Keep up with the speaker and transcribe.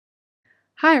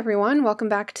Hi, everyone. Welcome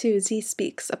back to Z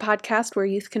Speaks, a podcast where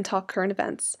youth can talk current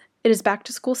events. It is back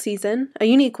to school season, a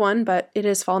unique one, but it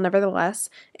is fall nevertheless.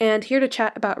 And here to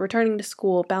chat about returning to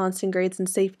school, balancing grades and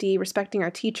safety, respecting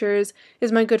our teachers,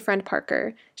 is my good friend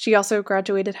Parker. She also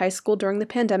graduated high school during the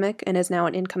pandemic and is now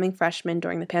an incoming freshman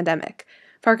during the pandemic.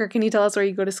 Parker, can you tell us where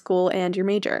you go to school and your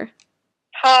major?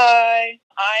 Hi,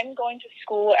 I'm going to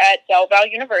school at Del Valle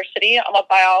University. I'm a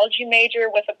biology major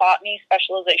with a botany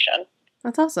specialization.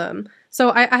 That's awesome.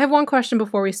 So I have one question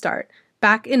before we start.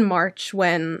 Back in March,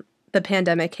 when the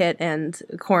pandemic hit and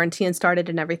quarantine started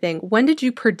and everything, when did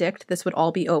you predict this would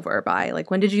all be over by? Like,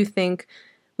 when did you think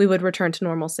we would return to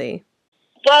normalcy?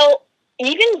 Well,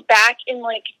 even back in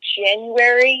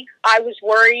January, I was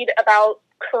worried about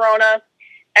Corona,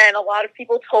 and a lot of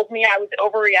people told me I was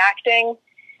overreacting.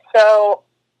 So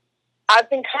I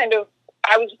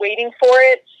was waiting for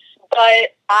it,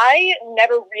 but I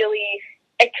never really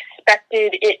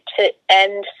expected it to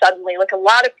end suddenly. A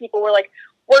lot of people were like,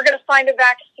 we're going to find a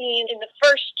vaccine in the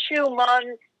first 2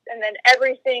 months, and then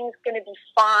everything's going to be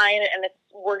fine, and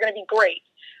we're going to be great.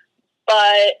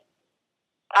 But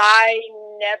I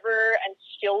never and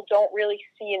still don't really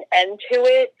see an end to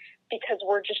it because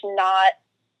we're just not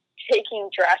taking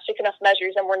drastic enough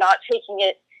measures, and we're not taking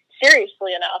it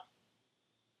seriously enough.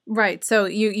 Right. So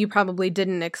you probably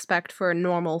didn't expect for a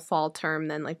normal fall term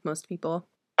then, like most people.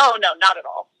 Oh, no, not at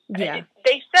all. Yeah.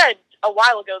 They said a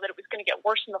while ago that it was going to get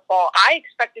worse in the fall. I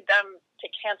expected them to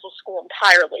cancel school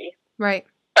entirely. Right.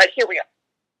 But here we go.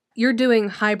 You're doing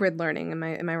hybrid learning, am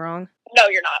I wrong? No,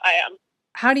 you're not. I am.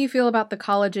 How do you feel about the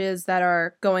colleges that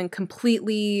are going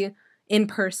completely in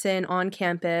person on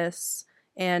campus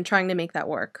and trying to make that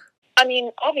work? I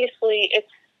mean, obviously, it's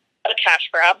a cash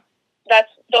grab.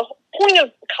 That's the point of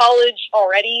college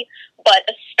already, but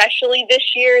especially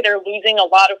this year, they're losing a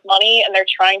lot of money, and they're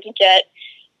trying to get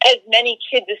as many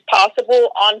kids as possible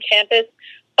on campus,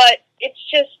 but it's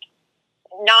just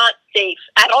not safe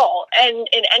at all. And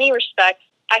in any respect,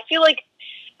 I feel like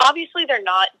obviously they're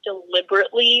not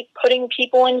deliberately putting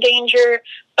people in danger,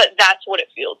 but that's what it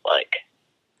feels like.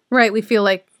 Right, we feel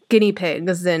like guinea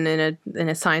pigs in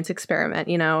a science experiment,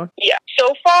 you know? Yeah.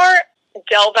 So far,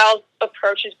 Del Valle's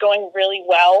approach is going really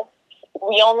well.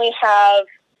 We only have,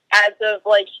 as of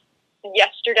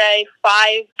yesterday,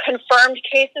 5 confirmed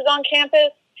cases on campus,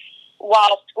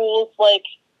 while schools like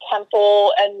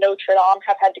Temple and Notre Dame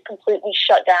have had to completely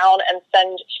shut down and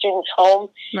send students home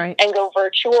and go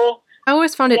virtual. I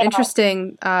always found it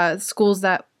interesting, schools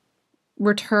that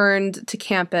returned to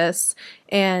campus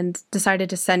and decided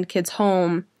to send kids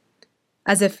home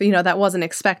as if, that wasn't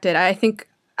expected. I think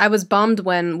I was bummed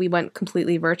when we went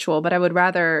completely virtual, but I would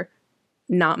rather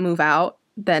not move out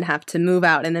than have to move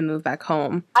out and then move back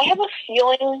home. I have a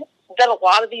feeling that a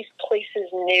lot of these places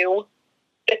knew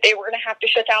that they were going to have to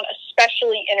shut down,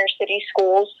 especially inner city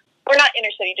schools. Or not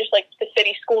inner city, just the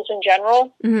city schools in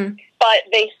general. Mm-hmm. But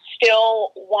they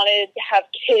still wanted to have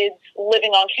kids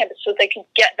living on campus so they could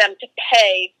get them to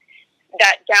pay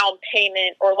that down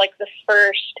payment or the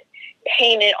first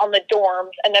payment on the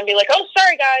dorms and then be like, oh,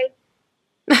 sorry, guys.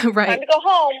 Right. Time to go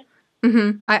home.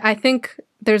 Mm-hmm. I think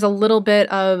there's a little bit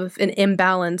of an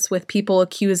imbalance with people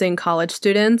accusing college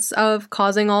students of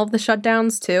causing all of the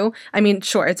shutdowns, too. I mean,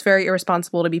 sure, it's very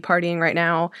irresponsible to be partying right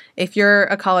now. If you're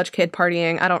a college kid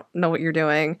partying, I don't know what you're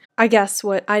doing. I guess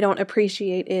what I don't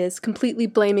appreciate is completely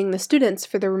blaming the students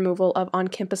for the removal of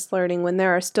on-campus learning when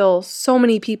there are still so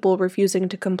many people refusing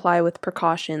to comply with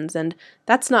precautions, and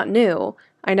that's not new.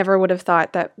 I never would have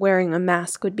thought that wearing a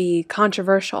mask would be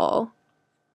controversial.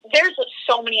 There's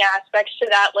so many aspects to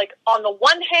that. On the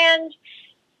one hand,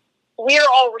 we're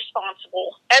all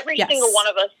responsible. Every single one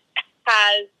of us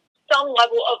has some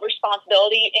level of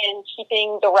responsibility in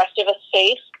keeping the rest of us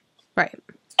safe. Right.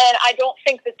 And I don't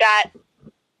think that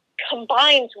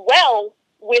combines well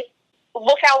with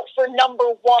look out for number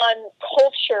one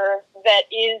culture that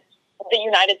is the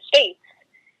United States.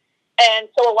 And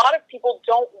so a lot of people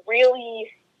don't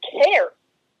really care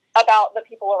about the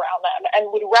people around them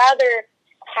and would rather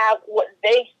have what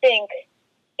they think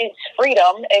is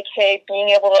freedom, aka being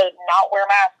able to not wear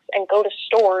masks and go to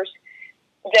stores,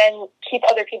 than keep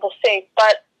other people safe.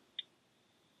 But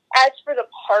as for the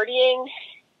partying,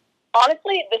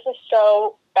 honestly, this is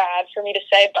so bad for me to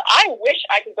say, but I wish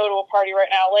I could go to a party right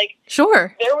now.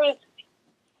 Sure. There was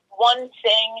one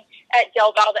thing at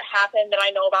Del Valle that happened that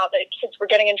I know about that kids were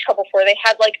getting in trouble for. They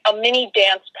had a mini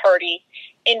dance party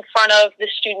in front of the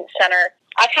student center.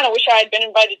 I kind of wish I had been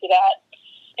invited to that,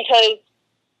 because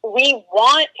we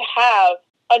want to have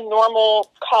a normal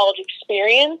college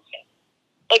experience.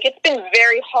 It's been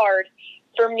very hard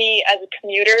for me as a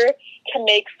commuter to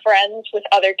make friends with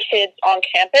other kids on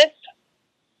campus.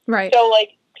 Right. So,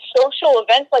 like, social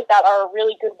events like that are a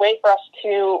really good way for us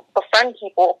to befriend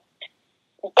people.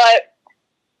 But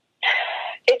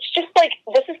it's just like,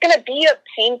 this is going to be a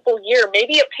painful year,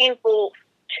 maybe a painful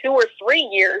 2 or 3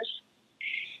 years,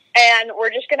 and we're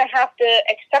just going to have to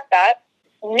accept that.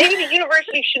 Maybe the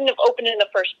university shouldn't have opened in the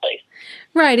first place.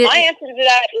 Right. My answer to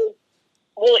that is,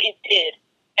 well, it did.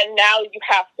 And now you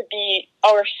have to be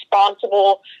a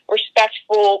responsible,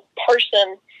 respectful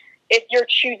person if you're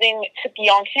choosing to be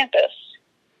on campus.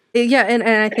 Yeah, and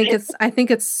I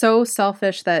think it's so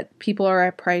selfish that people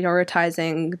are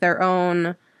prioritizing their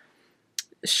own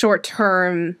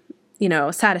short-term,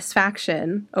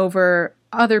 satisfaction over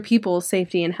other people's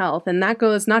safety and health. And that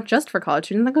goes not just for college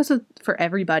students, that goes for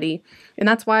everybody. And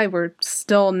that's why we're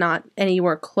still not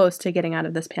anywhere close to getting out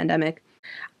of this pandemic.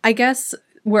 I guess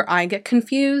where I get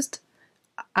confused,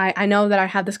 I know that I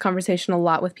have this conversation a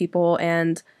lot with people,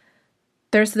 and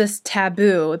there's this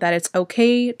taboo that it's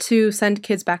okay to send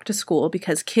kids back to school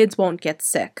because kids won't get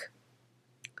sick.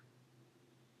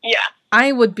 Yeah.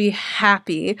 I would be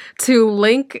happy to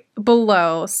link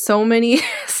below so many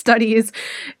studies,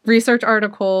 research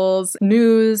articles,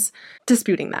 news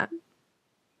disputing that.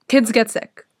 Kids get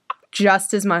sick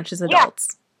just as much as adults.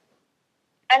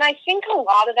 Yeah. And I think a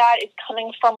lot of that is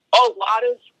coming from a lot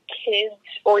of kids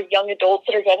or young adults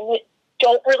that are getting it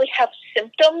don't really have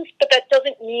symptoms, but that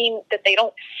doesn't mean that they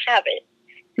don't have it.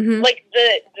 Mm-hmm. Like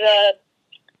the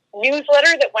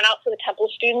newsletter that went out to the Temple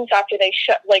students after they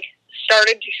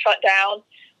started to shut down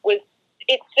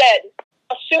it said,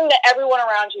 assume that everyone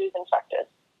around you is infected.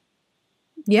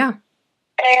 Yeah.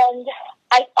 And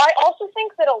I also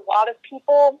think that a lot of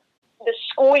people, the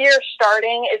school year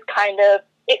starting is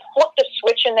it flipped a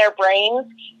switch in their brains.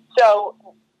 So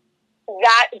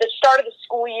that the start of the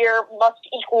school year must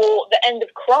equal the end of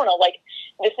Corona. Like,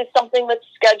 this is something that's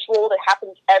scheduled. It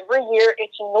happens every year.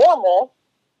 It's normal.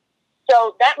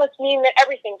 So that must mean that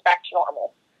everything's back to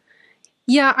normal.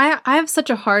 Yeah, I have such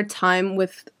a hard time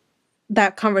with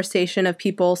that conversation of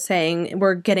people saying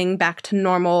we're getting back to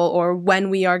normal or when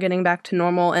we are getting back to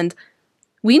normal. And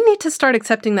we need to start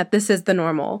accepting that this is the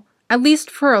normal, at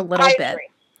least for a little bit. Agree.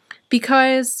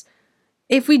 Because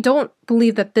if we don't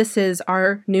believe that this is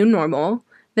our new normal,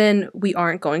 then we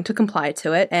aren't going to comply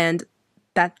to it. And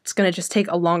that's going to just take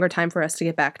a longer time for us to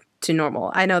get back to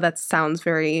normal. I know that sounds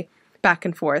very back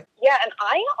and forth. Yeah, and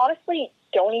I honestly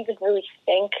don't even really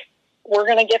think we're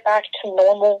going to get back to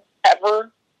normal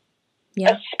ever,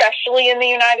 especially in the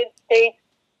United States.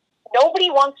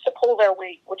 Nobody wants to pull their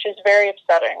weight, which is very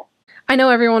upsetting. I know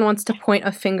everyone wants to point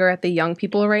a finger at the young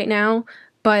people right now,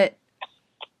 but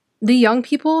the young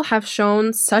people have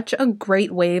shown such a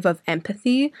great wave of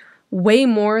empathy, way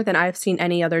more than I've seen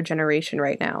any other generation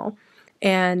right now.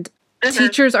 And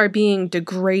teachers are being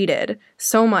degraded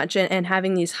so much and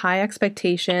having these high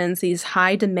expectations, these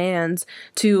high demands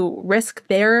to risk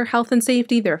their health and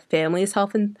safety, their family's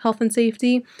health and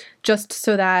safety, just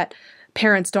so that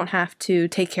parents don't have to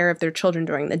take care of their children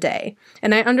during the day.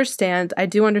 And I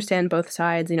do understand both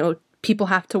sides. People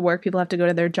have to work, people have to go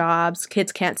to their jobs,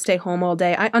 kids can't stay home all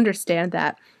day. I understand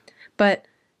that. But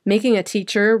making a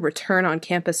teacher return on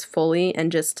campus fully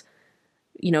and just,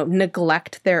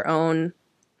 neglect their own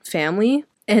family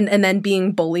and then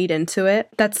being bullied into it,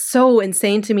 that's so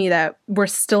insane to me that we're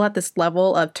still at this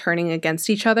level of turning against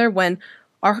each other when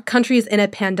our country is in a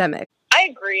pandemic. I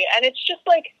agree. And it's just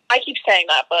like, I keep saying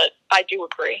that, but I do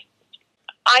agree.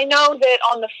 I know that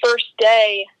on the first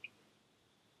day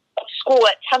of school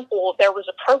at Temple, there was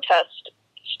a protest.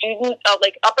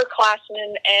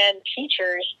 Upperclassmen and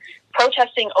teachers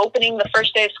protesting opening the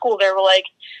first day of school. They were like,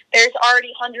 there's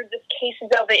already hundreds of cases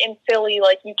of it in Philly.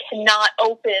 Like, you cannot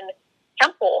open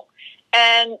Temple.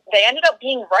 And they ended up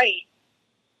being right,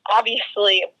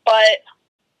 obviously. But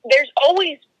there's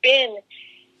always been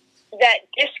that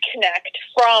disconnect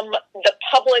from the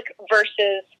public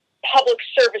versus public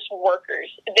service workers.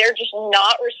 They're just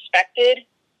not respected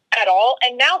at all.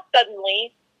 And now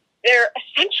suddenly they're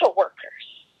essential workers.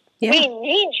 Yeah. We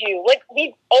need you. Like,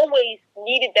 we've always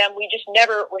needed them. We just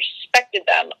never respected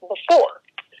them before.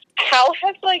 How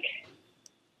has,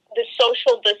 the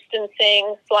social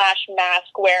distancing /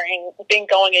 mask wearing been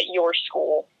going at your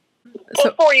school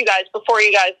before you guys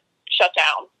shut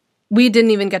down? We didn't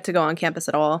even get to go on campus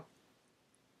at all.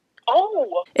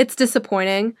 Oh. It's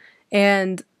disappointing.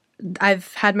 And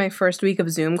I've had my first week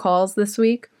of Zoom calls this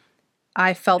week.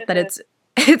 I felt that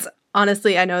it's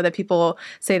honestly, I know that people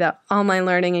say that online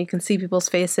learning, you can see people's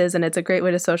faces and it's a great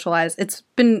way to socialize. It's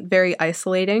been very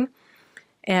isolating.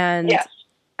 And, yes.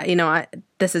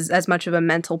 This is as much of a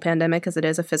mental pandemic as it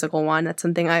is a physical one. That's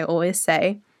something I always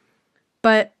say.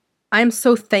 But I'm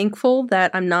so thankful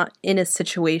that I'm not in a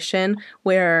situation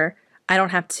where I don't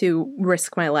have to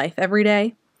risk my life every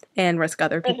day and risk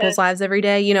other people's lives every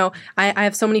day. You know, I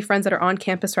have so many friends that are on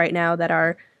campus right now that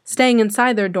are staying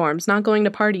inside their dorms, not going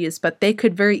to parties, but they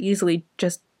could very easily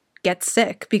just get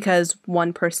sick because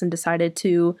one person decided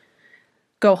to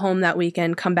go home that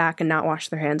weekend, come back and not wash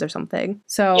their hands or something.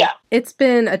 So it's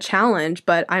been a challenge,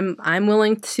 but I'm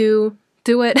willing to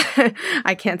do it.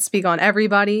 I can't speak on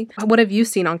everybody. What have you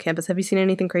seen on campus? Have you seen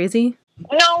anything crazy?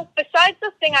 No, besides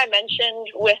the thing I mentioned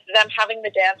with them having the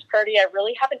dance party, I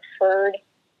really haven't heard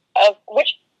of,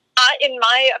 which in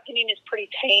my opinion is pretty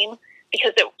tame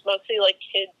because it was mostly like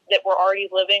kids that were already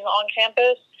living on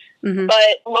campus. Mm-hmm.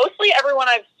 But mostly everyone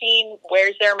I've seen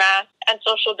wears their mask and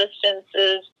social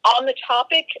distances. On the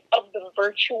topic of the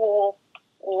virtual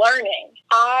learning,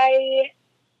 I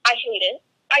hate it.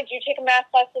 I do take a math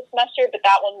class this semester, but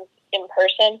that one's in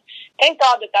person. Thank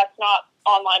God that that's not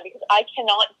online because I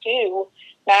cannot do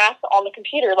math on the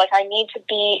computer. Like, I need to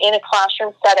be in a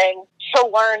classroom setting to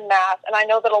learn math. And I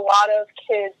know that a lot of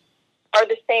kids are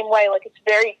the same way. Like, it's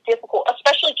very difficult,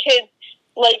 especially kids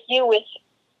like you with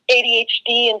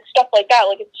ADHD and stuff like that.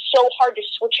 Like, it's so hard to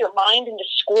switch your mind into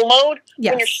school mode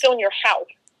when you're still in your house.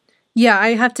 Yeah,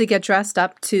 I have to get dressed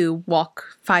up to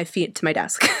walk 5 feet to my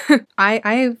desk.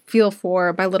 I feel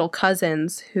for my little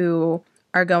cousins who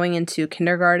are going into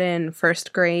kindergarten,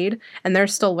 first grade, and they're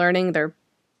still learning their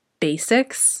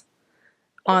basics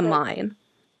online.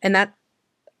 And that,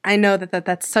 I know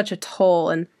that's such a toll,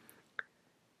 and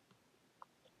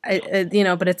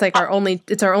but it's like our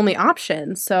only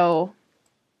option. So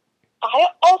I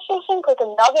also think like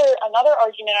another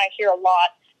argument I hear a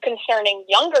lot concerning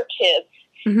younger kids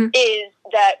is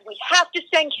that we have to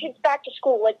send kids back to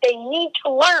school. Like, they need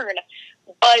to learn.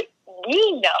 But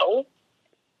we know,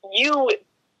 you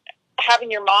having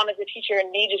your mom as a teacher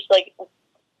and me just like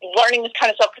learning this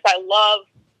kind of stuff because I love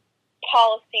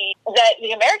policy, that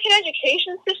the American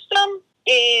education system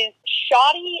is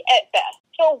shoddy at best.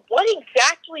 So what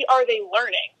exactly are they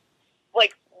learning?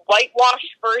 Like,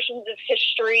 whitewashed versions of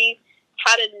history,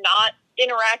 how to not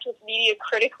interact with media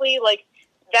critically? Like,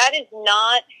 that is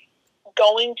not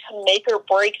going to make or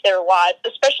break their lives,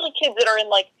 especially kids that are in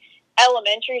like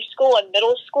elementary school and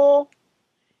middle school.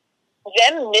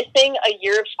 Them missing a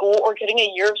year of school or getting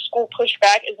a year of school pushed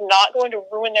back is not going to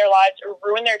ruin their lives or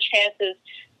ruin their chances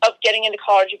of getting into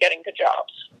college or getting good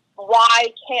jobs.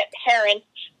 Why can't parents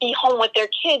be home with their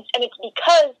kids? And it's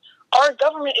because our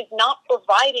government is not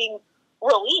providing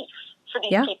relief for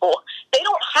these people. They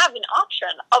don't have an option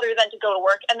other than to go to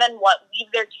work and then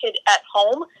leave their kid at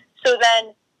home. So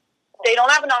then they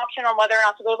don't have an option on whether or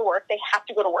not to go to work. They have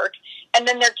to go to work. And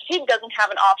then their kid doesn't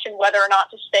have an option whether or not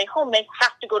to stay home. They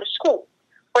have to go to school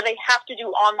or they have to do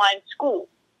online school.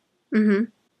 Mm-hmm.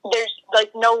 There's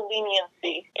like no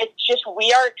leniency. It's just,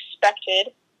 we are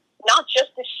expected, not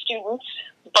just as students,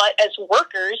 but as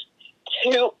workers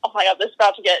to, oh my God, this is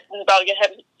about to get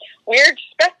heavy. We're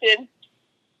expected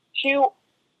to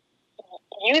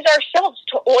use ourselves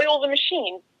to oil the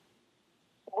machine.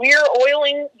 We're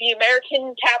oiling the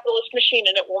American capitalist machine,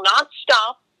 and it will not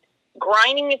stop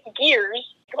grinding its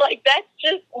gears. Like, that's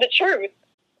just the truth.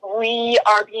 We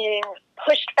are being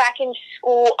pushed back into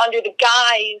school under the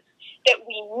guise that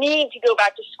we need to go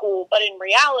back to school, but in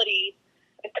reality,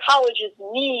 the colleges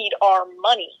need our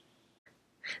money.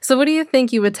 So what do you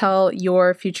think you would tell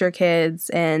your future kids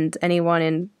and anyone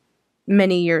in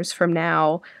many years from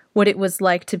now what it was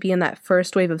like to be in that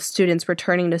first wave of students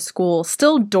returning to school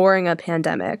still during a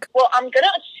pandemic? Well, I'm going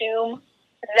to assume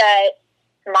that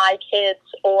my kids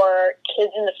or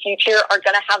kids in the future are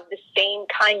going to have the same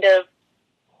kind of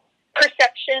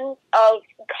perception of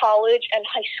college and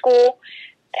high school.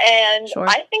 And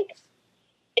I think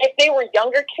if they were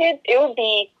younger kids, it would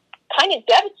be kind of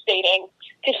devastating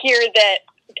to hear that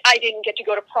I didn't get to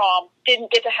go to prom,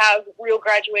 didn't get to have real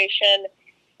graduation,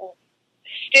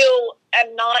 still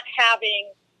am not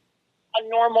having a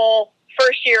normal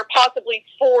first year, possibly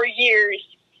 4 years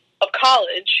of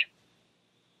college.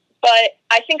 But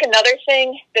I think another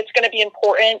thing that's going to be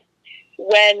important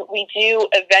when we do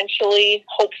eventually,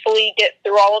 hopefully, get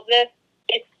through all of this,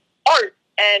 it's art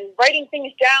and writing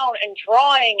things down and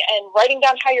drawing and writing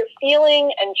down how you're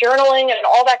feeling and journaling and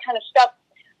all that kind of stuff,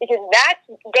 because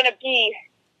that's going to be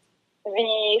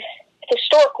the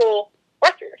historical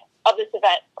record of this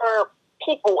event for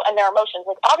people and their emotions.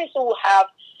 Like, obviously we'll have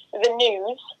the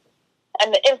news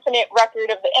and the infinite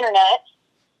record of the internet,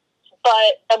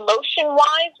 but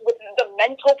emotion-wise, with the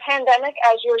mental pandemic,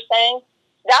 as you were saying,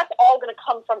 that's all going to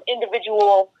come from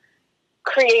individual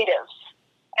creatives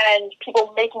and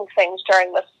people making things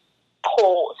during this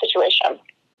whole situation.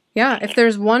 Yeah, if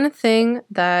there's one thing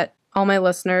that all my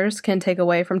listeners can take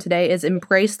away from today is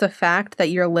embrace the fact that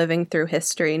you're living through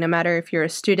history, no matter if you're a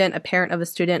student, a parent of a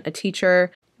student, a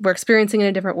teacher. We're experiencing it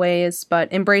in different ways,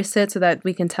 but embrace it so that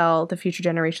we can tell the future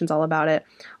generations all about it.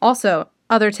 Also,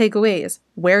 other takeaways: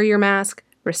 wear your mask,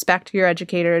 respect your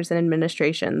educators and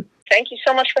administration. Thank you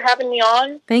so much for having me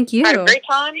on. Thank you. I had a great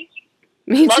time.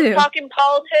 Me Love too. talking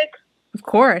politics. Of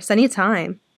course,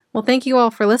 anytime. Well, thank you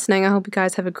all for listening. I hope you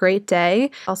guys have a great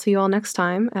day. I'll see you all next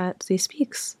time at Z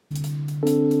Speaks.